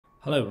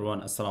Hello everyone,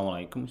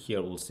 Assalamu alaikum.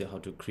 Here we'll see how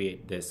to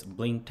create this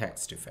blink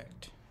text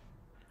effect.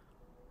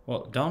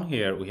 Well, down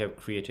here we have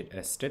created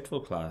a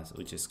stateful class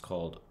which is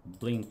called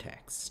blink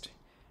text.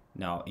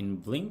 Now in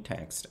blink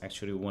text,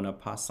 actually we want to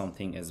pass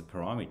something as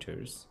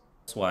parameters.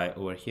 That's why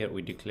over here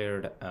we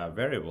declared a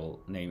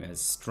variable named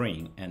as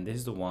string, and this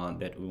is the one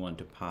that we want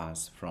to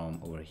pass from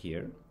over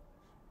here.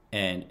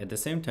 And at the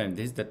same time,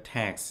 this is the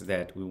text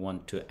that we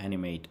want to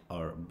animate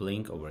or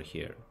blink over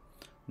here.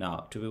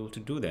 Now, to be able to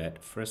do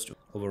that, first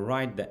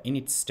override the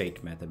init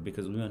state method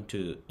because we want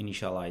to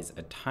initialize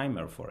a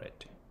timer for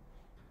it.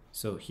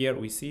 So here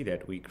we see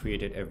that we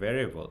created a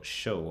variable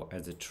show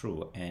as a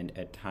true and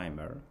a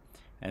timer.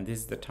 And this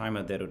is the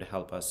timer that would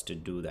help us to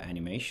do the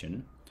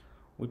animation.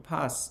 We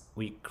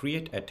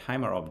create a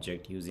timer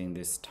object using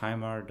this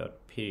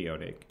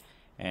timer.periodic,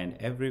 and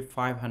every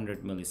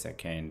 500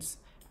 milliseconds,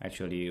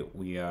 actually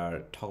we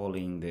are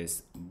toggling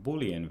this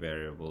boolean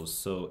variable,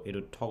 so it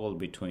will toggle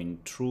between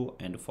true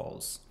and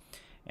false.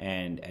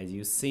 And as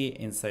you see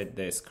inside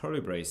this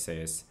curly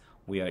braces,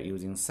 we are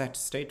using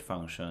setState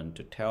function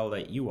to tell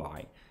the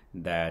UI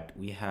that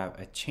we have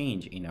a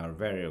change in our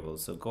variable,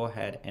 so go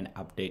ahead and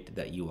update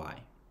the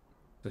UI.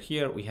 So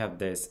here we have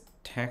this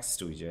text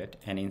widget,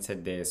 and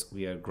inside this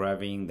we are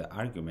grabbing the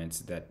arguments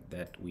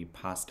that we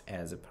passed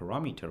as a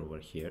parameter over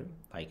here,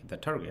 like the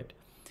target,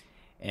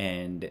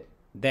 and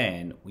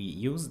then we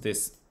use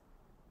this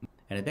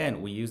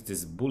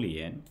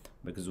boolean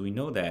because we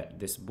know that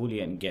this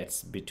boolean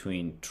gets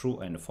between true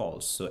and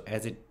false. So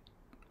as it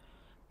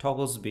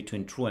toggles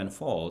between true and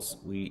false,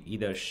 we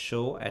either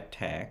show a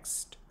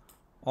text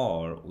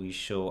or we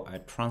show a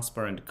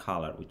transparent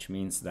color, which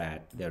means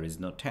that there is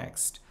no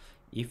text.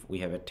 If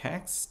we have a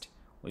text,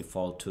 we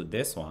fall to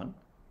this one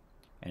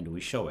and we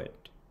show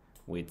it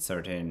with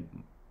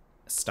certain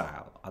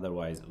style.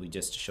 Otherwise, we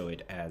just show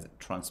it as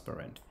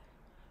transparent.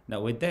 Now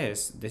with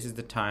this is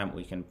the time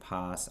we can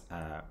pass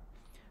a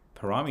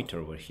parameter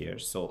over here.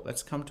 So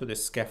let's come to the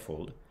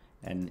scaffold,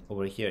 and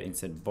over here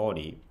inside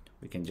body,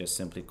 we can just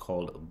simply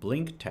call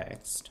blink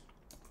text,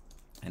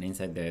 and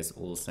inside this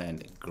we'll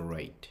send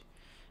great.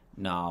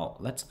 Now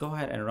let's go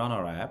ahead and run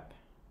our app,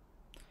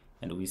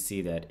 and we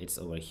see that it's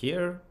over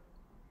here.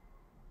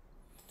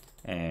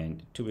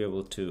 And to be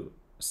able to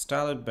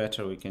style it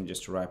better, we can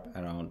just wrap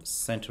around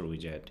center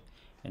widget,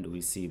 and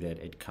we see that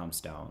it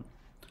comes down.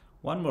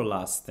 One more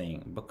last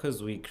thing,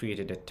 because we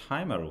created a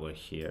timer over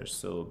here,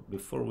 so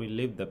before we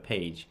leave the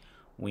page,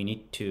 we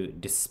need to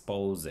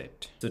dispose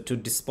it. So to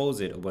dispose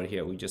it over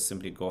here, we just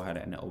simply go ahead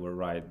and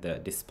override the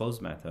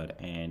dispose method,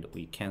 and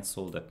we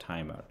cancel the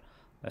timer.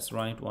 Let's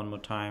run it one more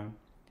time,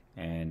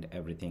 and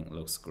everything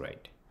looks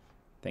great.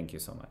 Thank you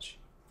so much.